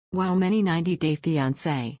While many 90 Day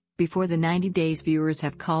Fiancé, before the 90 days viewers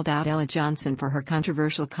have called out Ella Johnson for her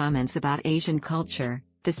controversial comments about Asian culture,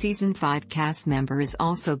 the Season 5 cast member is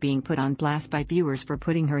also being put on blast by viewers for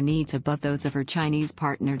putting her needs above those of her Chinese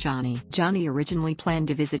partner Johnny. Johnny originally planned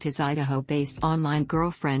to visit his Idaho-based online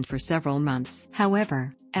girlfriend for several months.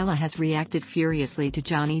 However, Ella has reacted furiously to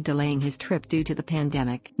Johnny delaying his trip due to the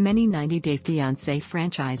pandemic. Many 90 Day Fiancé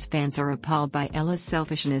franchise fans are appalled by Ella's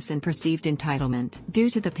selfishness and perceived entitlement. Due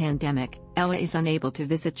to the pandemic, Ella is unable to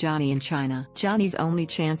visit Johnny in China. Johnny's only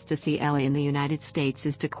chance to see Ella in the United States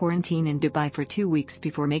is to quarantine in Dubai for 2 weeks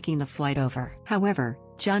before making the flight over. However,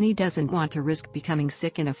 Johnny doesn't want to risk becoming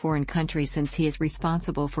sick in a foreign country since he is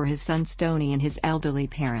responsible for his son Stoney and his elderly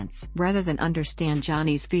parents. Rather than understand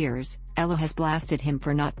Johnny's fears, Ella has blasted him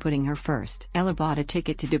for not putting her first. Ella bought a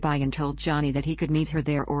ticket to Dubai and told Johnny that he could meet her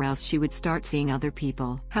there or else she would start seeing other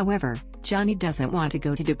people. However, Johnny doesn't want to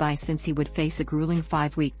go to Dubai since he would face a grueling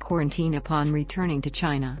 5-week quarantine upon returning to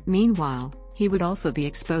China. Meanwhile, he would also be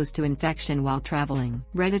exposed to infection while traveling.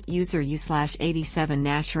 Reddit user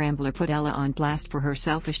u/87nashrambler put Ella on blast for her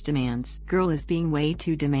selfish demands. Girl is being way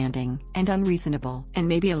too demanding and unreasonable, and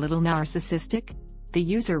maybe a little narcissistic? The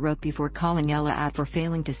user wrote before calling Ella out for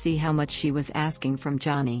failing to see how much she was asking from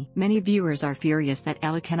Johnny. Many viewers are furious that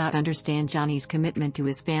Ella cannot understand Johnny's commitment to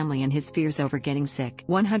his family and his fears over getting sick.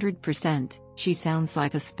 100%, she sounds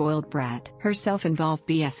like a spoiled brat. Her self-involved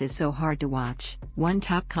BS is so hard to watch, one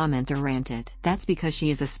top commenter ranted. That's because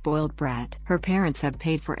she is a spoiled brat. Her parents have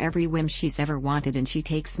paid for every whim she's ever wanted and she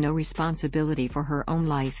takes no responsibility for her own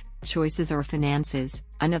life, choices or finances,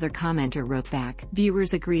 another commenter wrote back.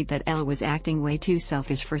 Viewers agreed that Ella was acting way too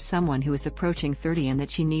selfish for someone who is approaching 30 and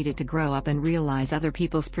that she needed to grow up and realize other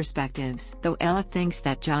people's perspectives. Though Ella thinks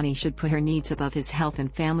that Johnny should put her needs above his health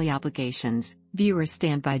and family obligations, viewers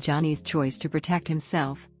stand by Johnny's choice to protect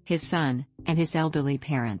himself, his son, and his elderly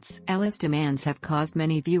parents. Ella's demands have caused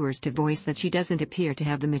many viewers to voice that she doesn't appear to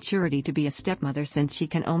have the maturity to be a stepmother since she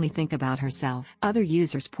can only think about herself. Other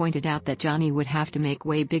users pointed out that Johnny would have to make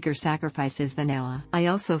way bigger sacrifices than Ella. I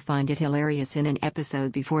also find it hilarious in an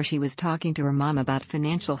episode before she was talking to her mom about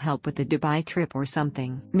financial help with the Dubai trip or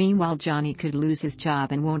something. Meanwhile, Johnny could lose his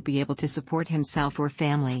job and won't be able to support himself or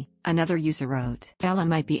family, another user wrote. Ella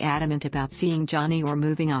might be adamant about seeing Johnny or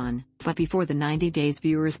moving on, but before the 90 days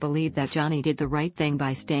viewers believed that Johnny did the right thing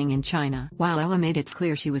by staying in China. While Ella made it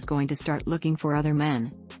clear she was going to start looking for other men,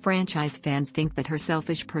 franchise fans think that her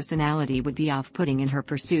selfish personality would be off-putting in her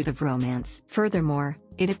pursuit of romance. Furthermore,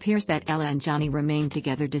 it appears that Ella and Johnny remain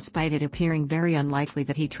together despite it appearing very unlikely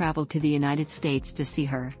that he traveled to the United States to see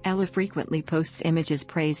her. Ella frequently posts images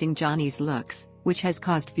praising Johnny's looks, which has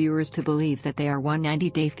caused viewers to believe that they are one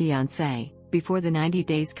 90-day fiancé, before the 90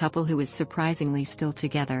 days couple who is surprisingly still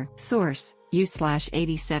together. Source: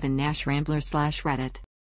 u/87nashrambler/Reddit